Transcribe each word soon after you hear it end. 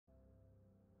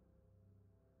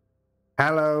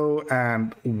Hello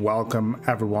and welcome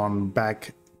everyone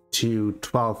back to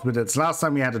 12 minutes. Last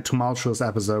time we had a tumultuous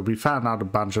episode. We found out a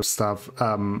bunch of stuff.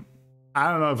 I don't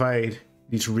know if I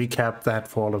need to recap that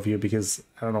for all of you because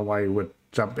I don't know why you would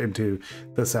jump into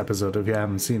this episode if you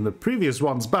haven't seen the previous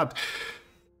ones. But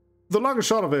the long and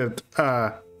short of it,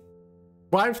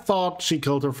 wife thought she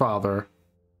killed her father,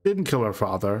 didn't kill her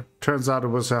father. Turns out it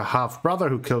was her half-brother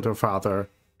who killed her father.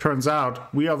 Turns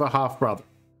out we are the half-brother.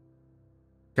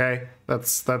 Okay,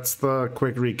 that's the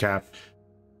quick recap.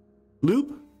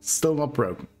 Loop, still not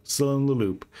broken, still in the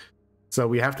loop. So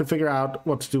we have to figure out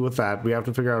what to do with that. We have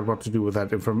to figure out what to do with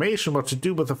that information, what to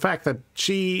do with the fact that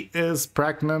she is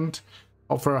pregnant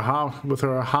of her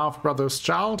half-brother's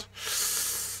child.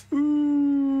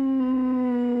 Ooh,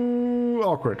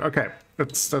 awkward. Okay,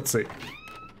 let's see.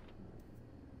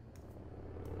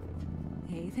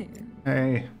 Hey there.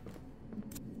 Hey.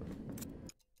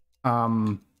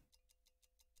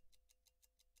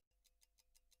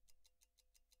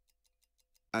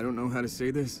 I don't know how to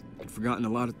say this. I've forgotten a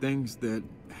lot of things that...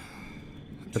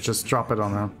 Let's just drop it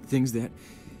on her. Things that,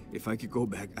 if I could go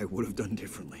back, I would have done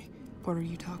differently. What are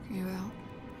you talking about?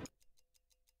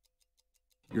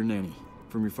 Your nanny,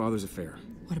 from your father's affair.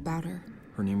 What about her?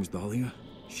 Her name was Dahlia.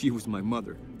 She was my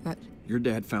mother. But... Your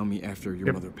dad found me after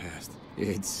your mother passed.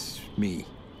 It's me.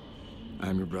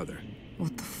 I'm your brother.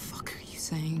 What the fuck are you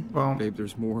saying? Well, Babe,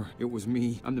 there's more. It was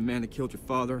me. I'm the man that killed your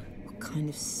father. What kind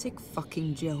of sick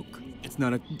fucking joke? It's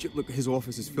not a... Look, his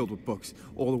office is filled with books,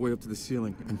 all the way up to the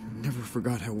ceiling. I never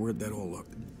forgot how weird that all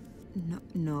looked.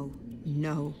 No.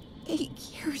 8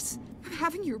 years. I'm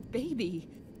having your baby.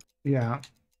 yeah.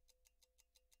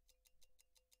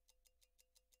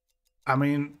 I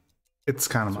mean, it's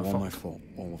kind of It's my all fault. my fault,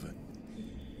 all of it.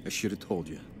 I should have told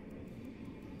you.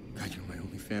 God, you're my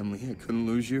only family. I couldn't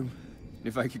lose you.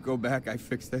 If I could go back, I'd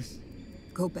fix this.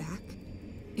 Go back?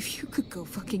 If you could go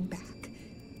fucking back.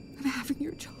 I'm having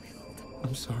your child.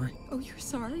 I'm sorry. Oh, you're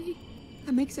sorry?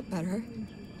 That makes it better.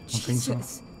 I think so.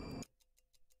 Jesus.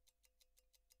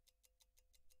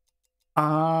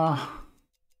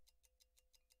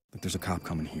 Look, there's a cop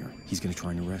coming here. He's gonna try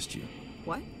and arrest you.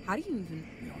 What? How do you even...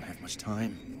 We don't have much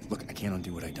time. Look, I can't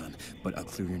undo what I done, but I'll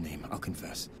clear your name. I'll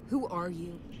confess. Who are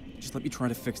you? Just let me try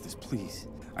to fix this, please.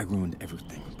 I ruined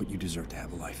everything, but you deserve to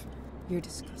have a life. You're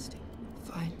disgusting.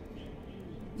 Fine.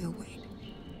 We'll wait.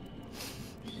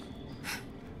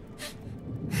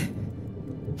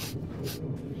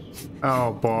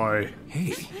 Oh boy.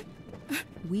 Hey.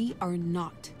 We are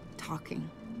not talking.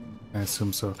 I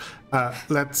assume so.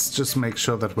 Let's just make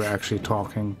sure that we're actually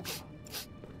talking.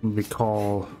 We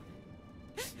call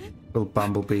Bill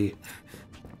Bumblebee.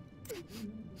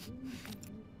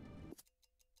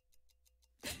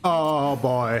 Oh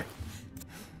boy.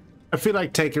 I feel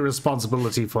like taking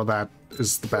responsibility for that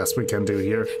is the best we can do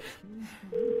here.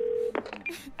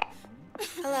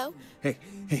 Hello? Hey.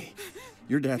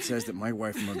 Your dad says that my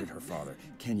wife murdered her father.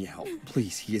 Can you help?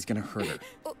 Please, he is gonna hurt her.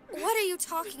 What are you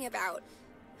talking about?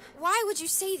 Why would you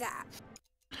say that?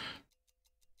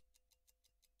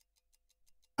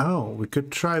 Oh, we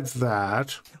could try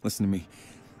that. Listen to me.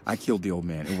 I killed the old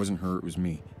man. It wasn't her, it was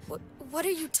me. What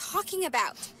are you talking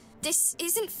about? This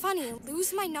isn't funny.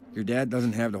 Lose my number. Your dad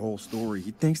doesn't have the whole story.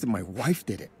 He thinks that my wife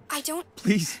did it. I don't...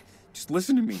 Please, just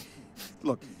listen to me.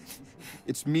 Look,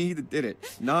 it's me that did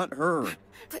it, not her.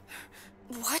 But...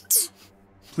 What?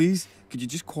 Please, could you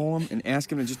just call him and ask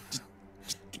him to just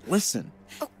listen?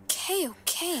 Okay.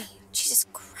 Jesus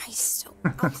Christ.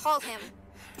 I'll call him.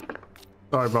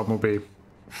 Sorry, Bumblebee.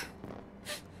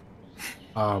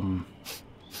 Can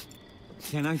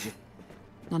I just...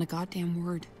 Not a goddamn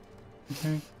word.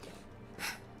 Okay.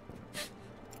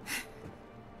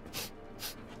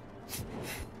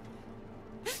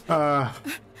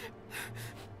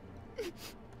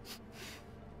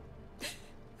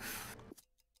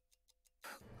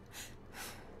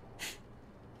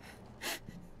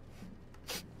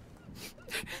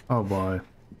 Oh boy.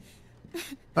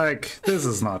 Like, this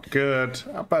is not good.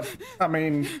 But, I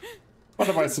mean, what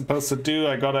am I supposed to do?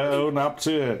 I gotta own up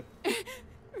to it.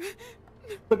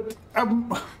 But,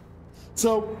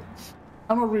 so,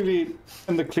 I'm not really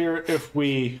in the clear if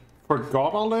we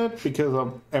forgot all it because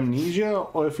of amnesia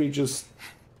or if we just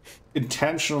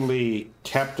intentionally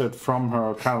kept it from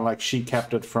her, kind of like she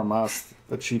kept it from us,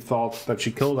 that she thought that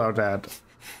she killed our dad.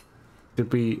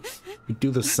 Did we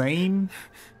do the same?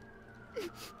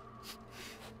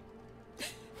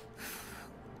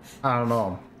 I don't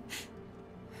know.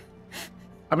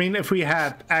 I mean, if we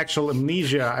had actual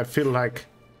amnesia, I feel like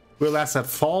we're less at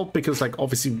fault because, like,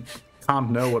 obviously we can't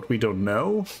know what we don't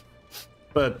know.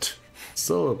 But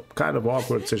still a kind of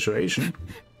awkward situation.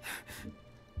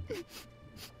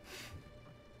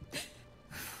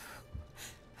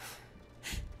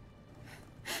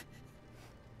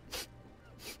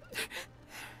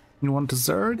 You want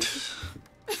dessert?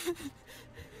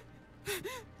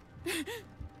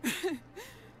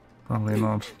 Probably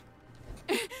not.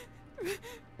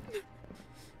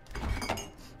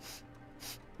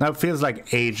 Now it feels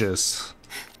like ages.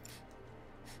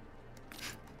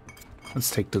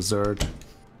 Let's take dessert.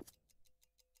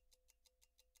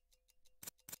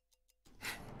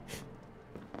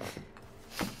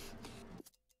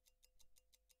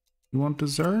 You want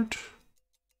dessert?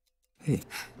 Hey.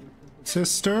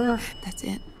 Sister? That's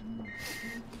it.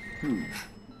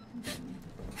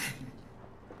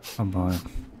 Oh boy.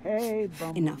 Hey,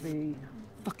 Bumblebee. Enough.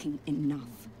 Fucking enough.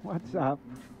 What's up?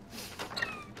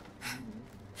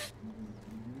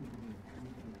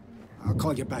 I'll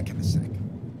call you back in a sec.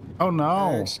 Oh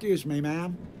no. Excuse me,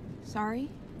 ma'am. Sorry?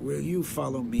 Will you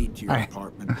follow me to your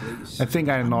apartment, please? I think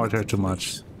I I'm ignored with her the too much.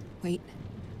 police. Wait.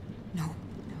 No.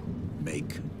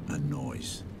 Make a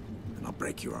noise, and I'll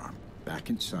break your arm. Back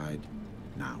inside,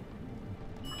 now.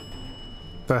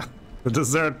 The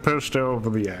dessert pushed her over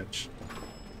the edge.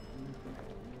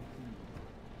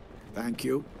 Thank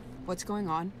you. What's going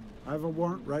on? I have a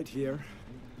warrant right here.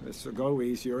 This will go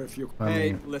easier if you...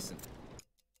 Hey, listen.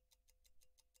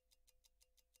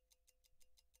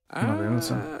 Not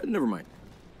innocent. Never mind.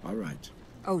 All right.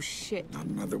 Oh shit. Not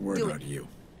another word Do it. out of you.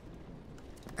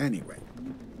 Anyway,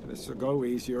 this will go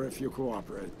easier if you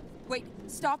cooperate. Wait,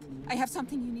 stop. I have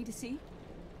something you need to see.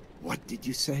 What did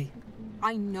you say?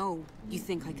 I know you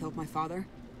think I killed my father,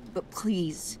 but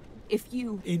please, if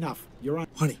you... Enough. You're on...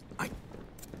 Honey,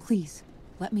 Please,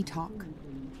 let me talk.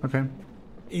 Okay.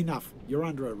 Enough. You're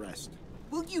under arrest.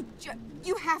 Will you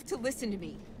you have to listen to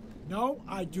me. No,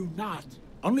 I do not.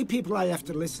 Only people I have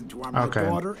to listen to are my Okay.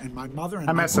 daughter and my mother and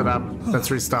I messed it up.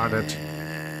 Let's restart it.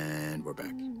 And we're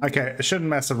back. Okay, I shouldn't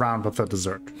mess around with the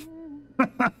dessert.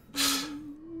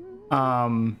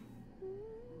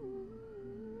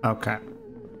 Okay.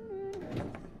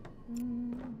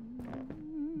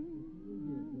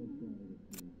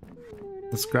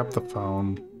 Let's grab the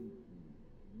phone.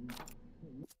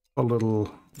 A little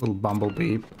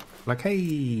bumblebee. Like,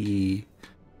 hey,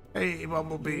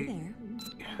 bumblebee.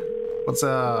 What's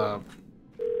up?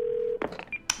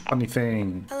 Funny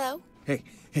thing. Hello? Hey.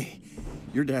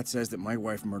 Your dad says that my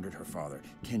wife murdered her father.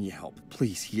 Can you help?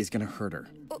 Please, he is gonna hurt her.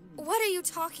 What are you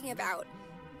talking about?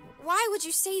 Why would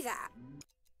you say that?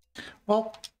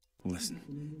 Well,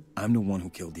 Listen, I'm the one who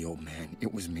killed the old man.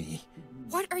 It was me.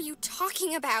 What are you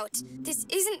talking about? This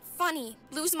isn't funny.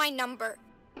 Lose my number.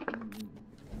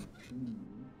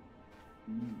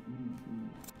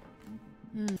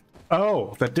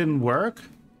 oh, that didn't work?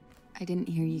 I didn't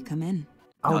hear you come in.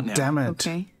 Oh, Not now. damn it.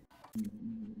 Okay.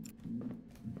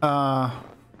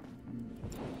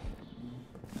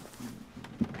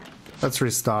 Let's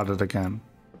restart it again.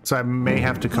 So I may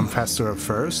have to confess to her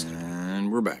first.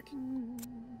 And we're back.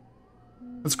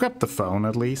 Let's grab the phone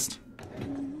at least.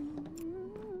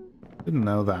 Didn't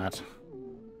know that.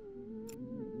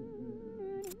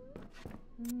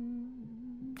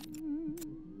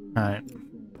 Alright.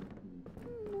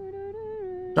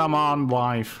 Come on,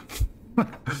 wife.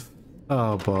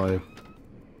 Oh boy.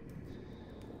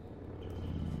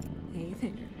 Hey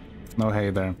there. No hey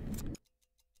there.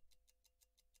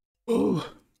 Oh.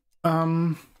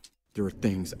 There are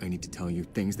things I need to tell you.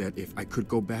 Things that if I could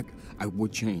go back, I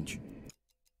would change.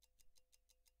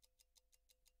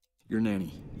 Your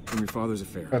nanny from your father's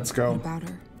affair. Let's go. About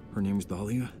her. Her name was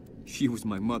Dahlia. She was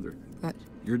my mother. But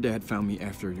Your dad found me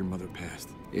after your mother passed.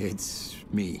 It's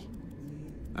me.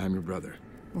 I'm your brother.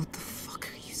 what the fuck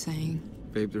are you saying?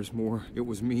 Babe, there's more. It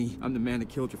was me. I'm the man that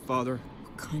killed your father.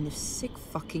 What kind of sick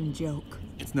fucking joke?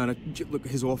 It's not a... Look,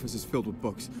 his office is filled with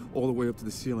books, all the way up to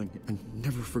the ceiling. I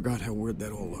never forgot how weird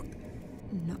that all looked.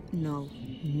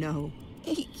 No.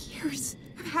 8 years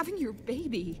of having your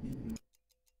baby.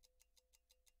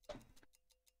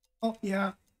 Oh,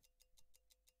 yeah.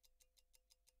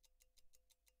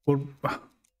 Well,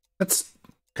 let's...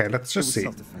 Okay, let's It just was see.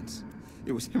 self-defense.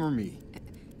 It was him or me.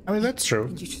 I mean, that's true.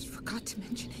 You just forgot to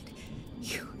mention it.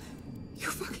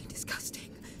 You're fucking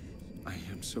disgusting. I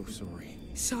am so sorry.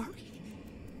 Sorry.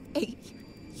 8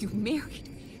 years. You married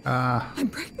me. Ah. I'm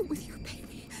pregnant with your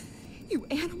baby. You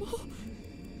animal.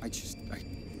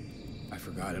 I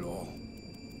forgot it all.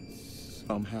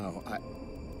 Somehow.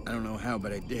 I don't know how,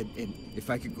 but I did. And if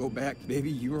I could go back, baby,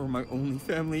 you are my only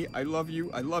family. I love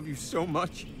you. I love you so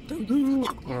much. Don't you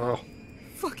Oh.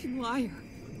 fucking liar.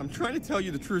 I'm trying to tell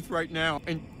you the truth right now.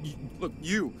 And look,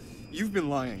 you've been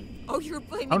lying. Oh, you're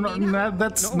blaming Oh, no, me now?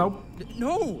 that's... Nope.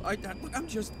 No, look, I'm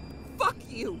just... Fuck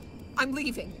you. I'm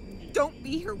leaving. Don't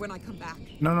be here when I come back.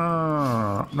 No.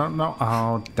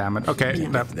 Oh, damn it. Okay,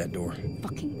 After that door.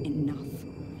 Fucking enough.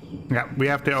 Yeah, we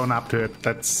have to own up to it.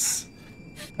 Let's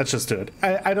just do it.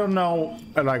 I don't know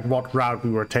like what route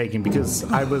we were taking because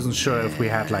I wasn't sure if we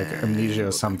had like amnesia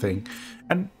or something.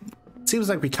 And it seems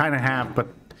like we kind of have, but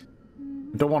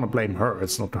I don't want to blame her.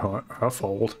 It's not her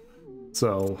fault.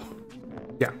 So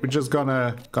yeah, we're just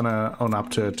gonna own up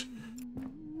to it.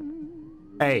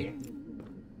 Hey,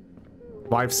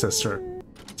 wife, sister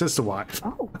wife.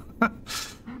 Oh,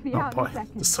 Oh boy,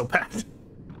 this is so bad.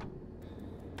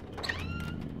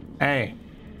 Hey.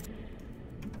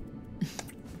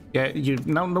 Yeah, you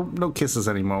no kisses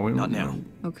anymore. Not now.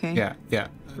 okay. Yeah.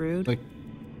 Rude. Like,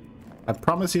 I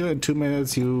promise you, in 2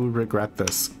 minutes you regret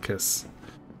this kiss.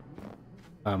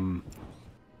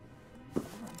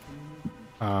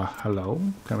 Hello?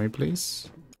 Can we please?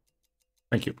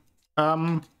 Thank you.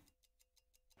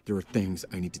 There are things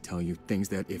I need to tell you. Things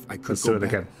that if I could Let's go do it back,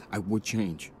 again. I would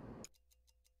change.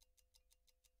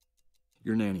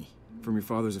 Your nanny from your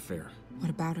father's affair. What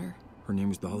about her? Her name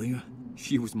was Dahlia.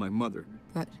 She was my mother.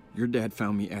 But Your dad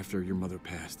found me after your mother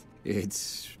passed.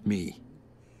 It's me.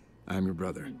 I'm your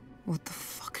brother. what the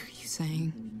fuck are you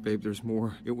saying? Babe, there's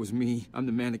more. It was me. I'm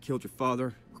the man that killed your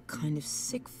father. What kind of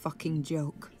sick fucking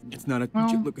joke? It's not a...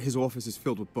 Look, his office is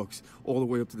filled with books, all the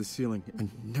way up to the ceiling. I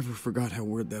never forgot how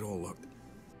weird that all looked.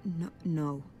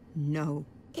 No.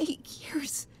 8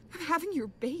 years of having your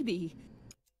baby.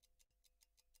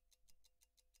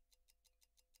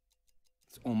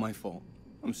 It's all my fault.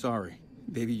 I'm sorry.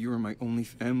 Baby, you were my only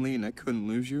family and I couldn't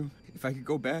lose you. If I could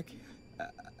go back,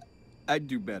 I'd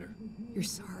do better. You're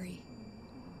sorry.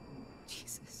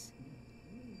 Jesus.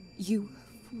 You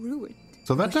ruined.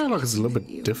 So that what dialogue is a little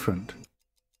you. bit different.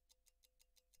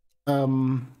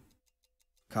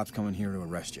 Cops coming here to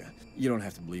arrest you. You don't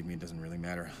have to believe me, it doesn't really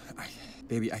matter.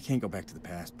 Baby, I can't go back to the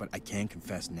past, but I can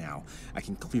confess now. I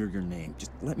can clear your name.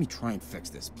 Just let me try and fix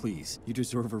this, please. You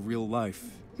deserve a real life.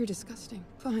 You're disgusting.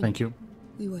 Fine. Thank you.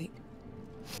 We wait.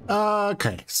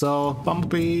 Okay, so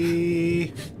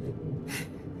Bumblebee.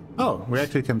 Oh, we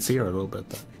actually can see her a little bit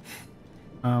there.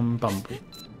 Bumblebee.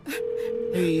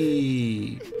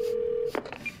 Hey.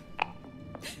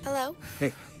 Hello?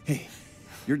 Hey.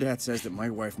 Your dad says that my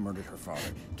wife murdered her father.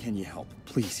 Can you help?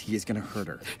 Please, he is gonna hurt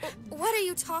her. What are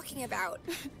you talking about?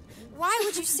 Why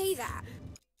would you say that?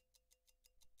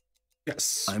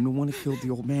 Yes. I'm the one who killed the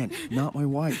old man, not my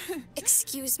wife.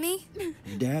 Excuse me?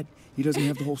 Your dad, he doesn't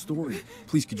have the whole story.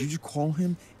 Please, could you just call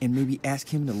him and maybe ask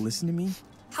him to listen to me?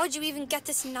 How'd you even get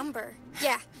this number?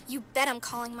 Yeah, you bet I'm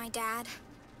calling my dad.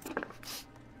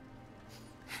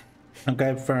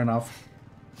 Okay, fair enough.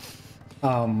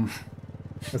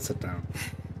 Let's sit down.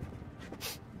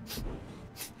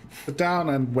 Sit down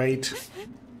and wait.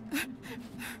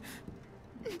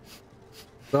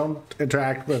 Don't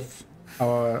interact with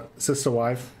our sister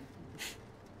wife.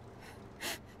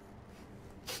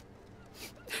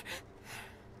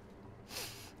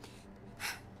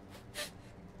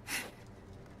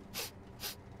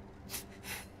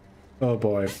 Oh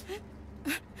boy.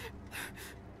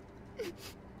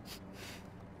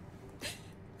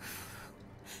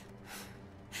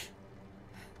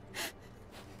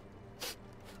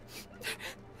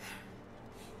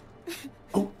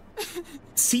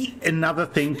 See, another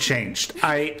thing changed.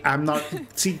 I'm not...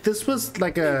 See, this was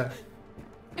like a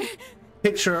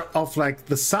picture of like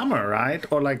the summer, right?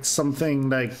 Or like something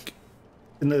like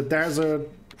in the desert,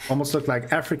 almost looked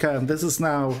like Africa. And this is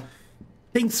now...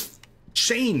 Things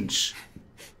change.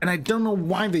 And I don't know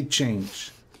why they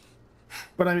change.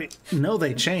 But I know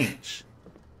they change.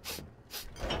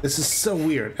 This is so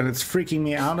weird. And it's freaking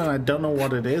me out. And I don't know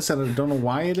what it is. And I don't know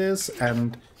why it is.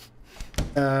 And...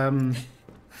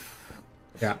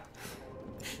 yeah.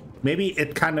 Maybe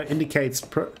it kind of indicates...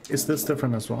 Is this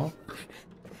different as well?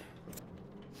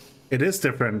 It is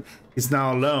different. He's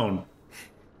now alone.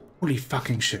 Holy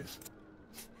fucking shit.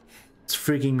 It's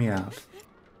freaking me out.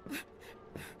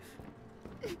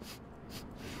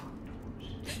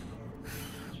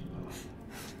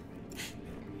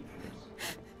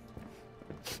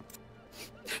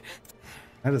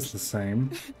 That is the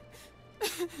same.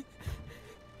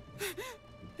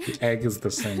 The egg is the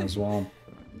same as well.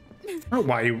 Oh,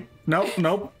 why you...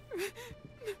 Nope.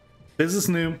 This is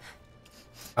new.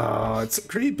 Oh, it's so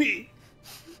creepy.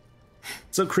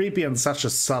 So creepy in such a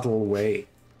subtle way.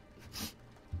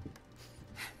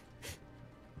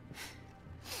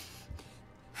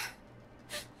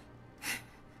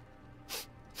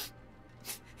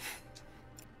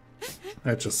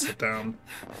 Let's just sit down.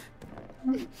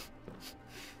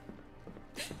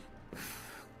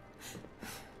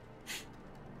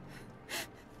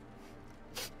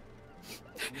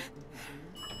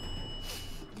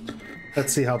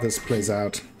 Let's see how this plays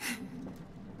out.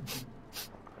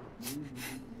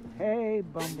 Hey,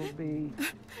 Bumblebee.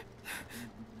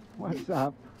 What's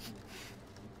up?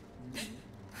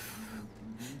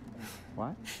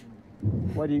 What?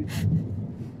 What do you...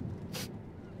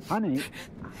 Honey,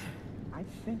 I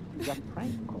think we got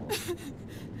prank calls.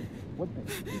 What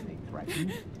they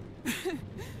threaten?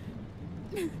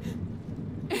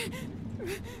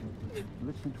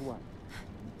 Listen to what?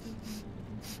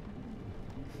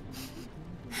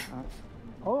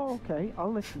 Oh, okay,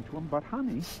 I'll listen to him, but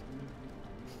honey...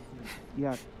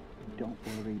 Yeah, don't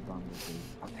worry, Bumblebee.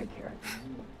 I'll take care of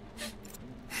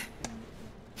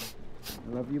it.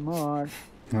 I love you more.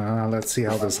 Let's see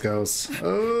how this goes.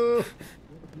 Oh.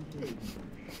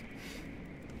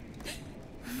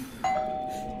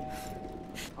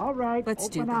 All right, Let's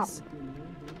do open up. this.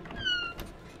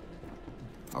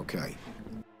 Okay.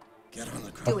 Get on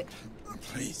the ground. Do it.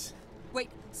 Please. Wait,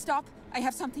 stop. I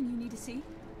have something you need to see.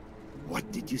 What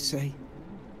did you say?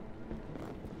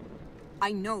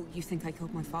 I know you think I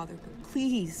killed my father, but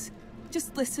please,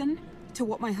 just listen to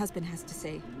what my husband has to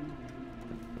say.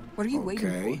 What are you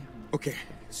waiting for? Okay,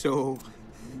 so,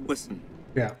 listen.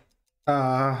 Yeah.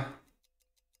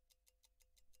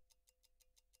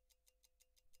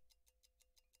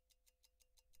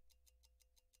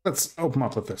 Let's open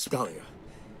up with this. Dahlia.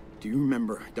 Do you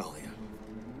remember Dahlia?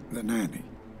 The nanny.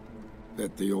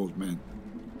 That the old man...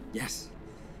 Yes.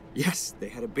 Yes, they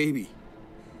had a baby.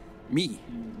 Me.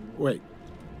 Wait.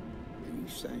 Are you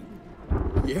saying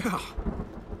Yeah.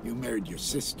 you married your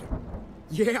sister?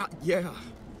 Yeah.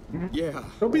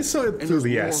 Don't be so And there's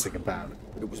enthusiastic more. about it.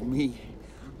 It was me.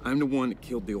 I'm the one that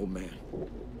killed the old man.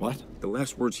 What? The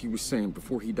last words he was saying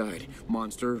before he died.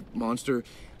 Monster, monster.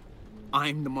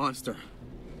 I'm the monster.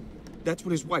 That's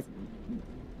what his wife,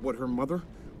 what her mother,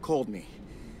 called me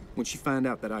when she found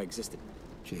out that I existed.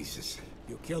 Jesus.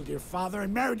 You killed your father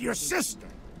and married your sister!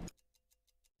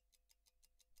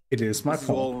 It is my This is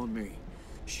all fault. on me.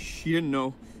 She didn't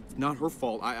know. It's not her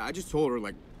fault. I just told her,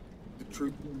 like, the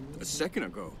truth a second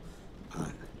ago.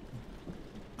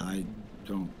 I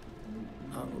don't...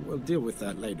 we'll deal with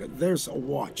that later. There's a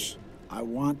watch. I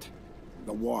want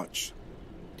the watch.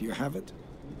 Do you have it?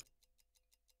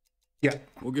 Yeah.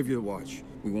 We'll give you the watch.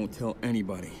 We won't tell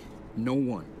anybody. No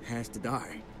one has to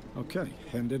die. Okay,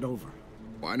 hand it over.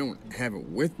 Well, I don't have it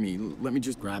with me. Let me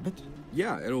just... Grab it?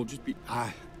 Yeah, it'll just be...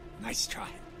 Nice try.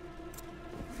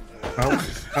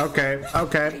 Oh, okay.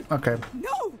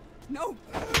 No!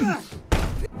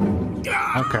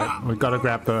 Okay, we gotta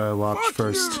grab the watch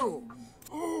first.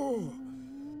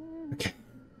 Okay.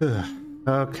 Ugh.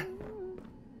 Okay.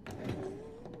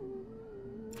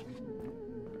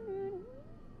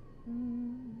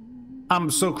 I'm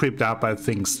so creeped out by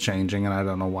things changing, and I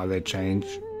don't know why they change.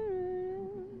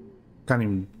 Can't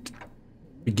even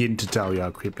begin to tell you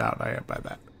how creeped out I am by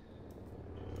that.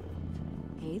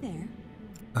 Hey there.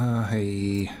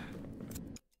 Hey.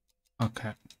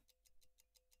 Okay.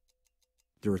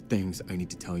 There are things I need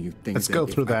to tell you. Things Let's go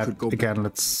if through I that could go again. back-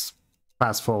 Let's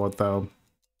fast forward, though.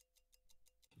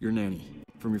 Your nanny,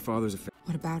 from your father's affair.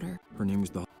 What about her? Her name was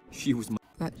Dahlia. She was my...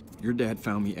 But Your dad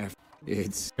found me after...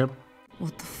 It's... Yep.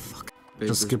 what the fuck? Babe,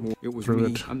 Just there's skip more. It was through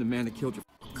me. it. I'm the man that killed your...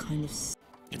 Kind of...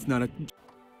 It's not a...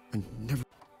 I never...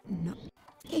 No.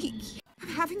 Hey, I'm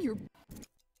having your...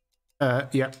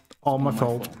 Yeah. All my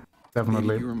fault. Definitely.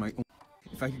 Baby, you were my own...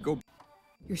 If I could go...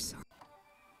 You're sorry.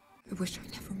 I wish I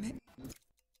never met.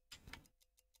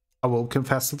 I will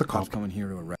confess to the Cops cop. coming here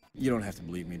to arrest... You don't have to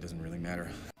believe me. It doesn't really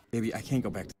matter. Baby, I can't go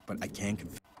back to... But I can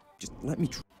confess. Just let me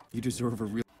try. You deserve a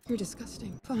real... You're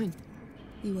disgusting. Fine.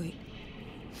 You wait.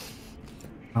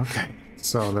 Okay.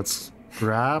 So let's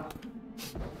grab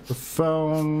the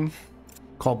phone,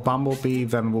 call Bumblebee,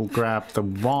 then we'll grab the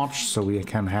watch so we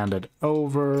can hand it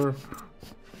over.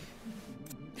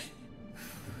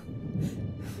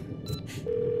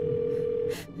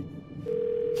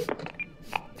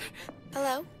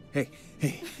 Hello? Hey.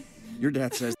 Your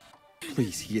dad says...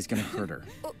 Please, he is gonna hurt her.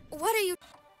 What are you...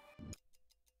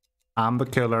 I'm the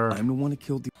killer. I'm the one that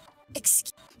killed the...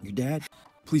 Excuse... Your dad?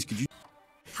 Please, could you...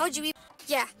 How'd you...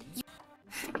 Yeah, you...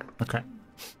 Okay.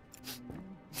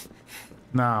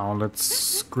 Now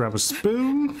let's grab a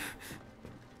spoon.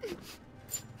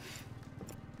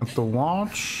 The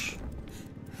watch.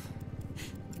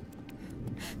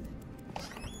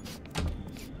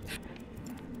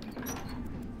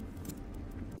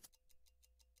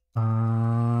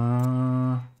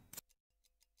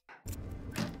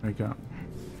 There we go.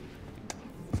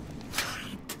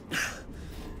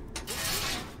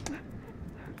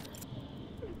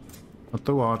 Put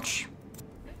the watch.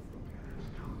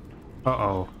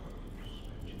 Uh-oh.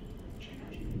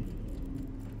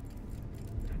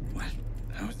 What?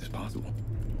 How is this possible?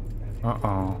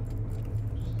 Uh-oh.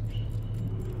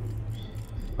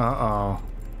 Uh-oh.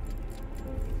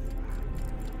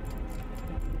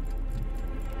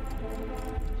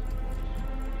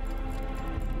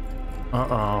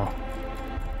 Uh-oh.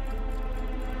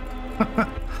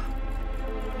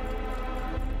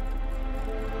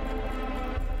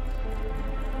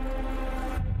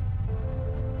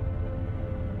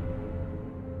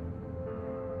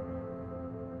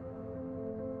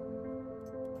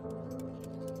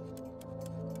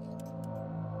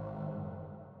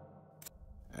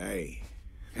 Hey,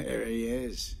 there he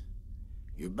is.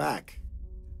 You're back.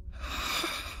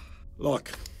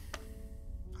 Look,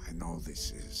 I know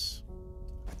this is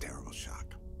a terrible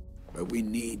shock, but we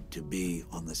need to be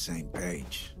on the same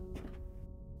page.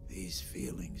 These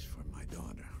feelings for my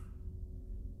daughter,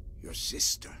 your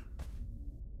sister.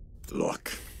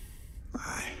 Look,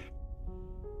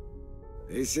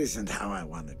 this isn't how I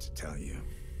wanted to tell you.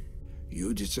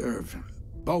 You deserve,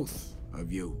 both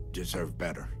of you deserve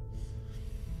better.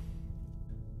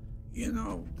 You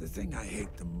know, the thing I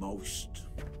hate the most,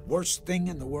 worst thing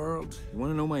in the world? You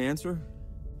want to know my answer?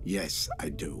 Yes, I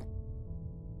do.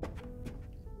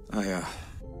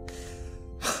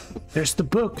 There's the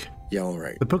book. Yeah, all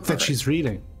right. The book that she's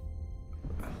reading.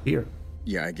 Here.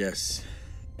 Yeah, I guess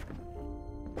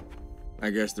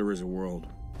there is a world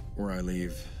where I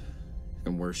leave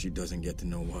and where she doesn't get to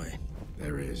know why.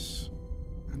 There is.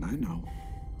 And I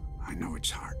know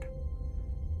it's hard.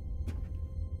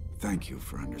 Thank you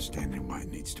for understanding why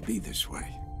it needs to be this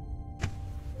way.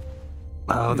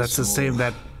 Oh, that's the same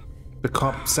that the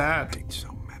cop I said. made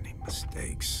so many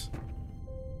mistakes.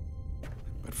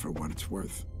 But for what it's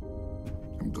worth,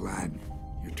 I'm glad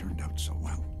you turned out so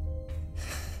well.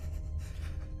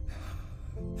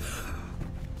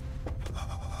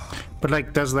 But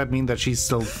like, does that mean that she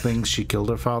still thinks she killed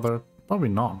her father? Probably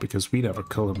not, because we never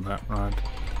killed him that, right?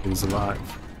 He was alive.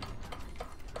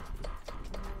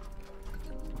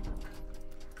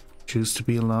 Choose to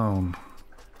be alone.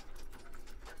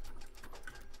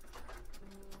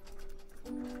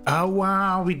 Oh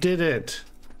wow, we did it.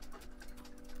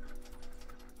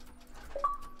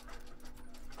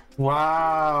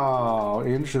 Wow,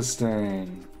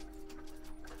 interesting.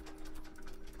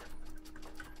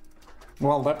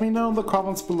 Well, let me know in the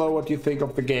comments below what you think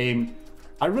of the game.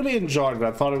 I really enjoyed it.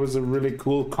 I thought it was a really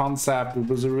cool concept. It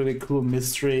was a really cool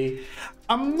mystery.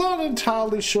 I'm not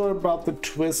entirely sure about the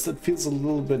twist. It feels a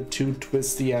little bit too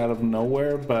twisty out of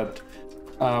nowhere, but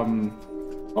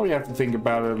probably have to think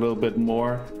about it a little bit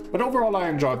more. But overall, I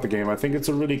enjoyed the game. I think it's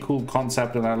a really cool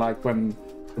concept, and I like when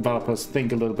developers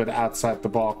think a little bit outside the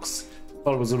box.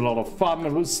 Thought it was a lot of fun.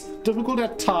 It was difficult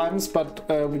at times, but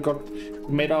we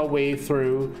made our way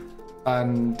through.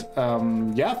 And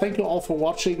yeah, thank you all for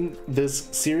watching this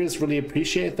series. Really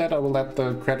appreciate that. I will let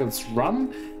the credits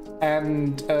run.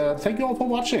 And thank you all for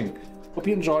watching. Hope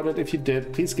you enjoyed it. If you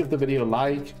did, please give the video a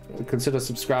like, consider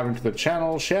subscribing to the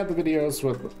channel, share the videos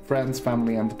with friends,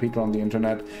 family, and the people on the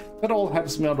internet. That all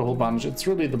helps me out a whole bunch. It's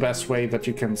really the best way that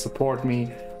you can support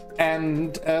me.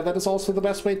 And that is also the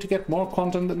best way to get more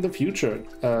content in the future,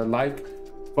 like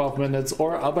 12 Minutes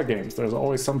or other games. There's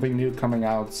always something new coming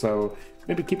out, so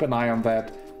maybe keep an eye on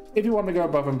that. If you want to go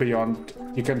above and beyond,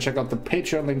 you can check out the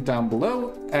Patreon link down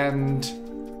below. And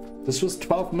this was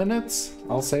 12 Minutes.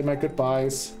 I'll say my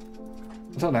goodbyes.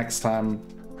 Until next time,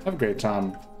 have a great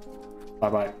time.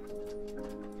 Bye-bye.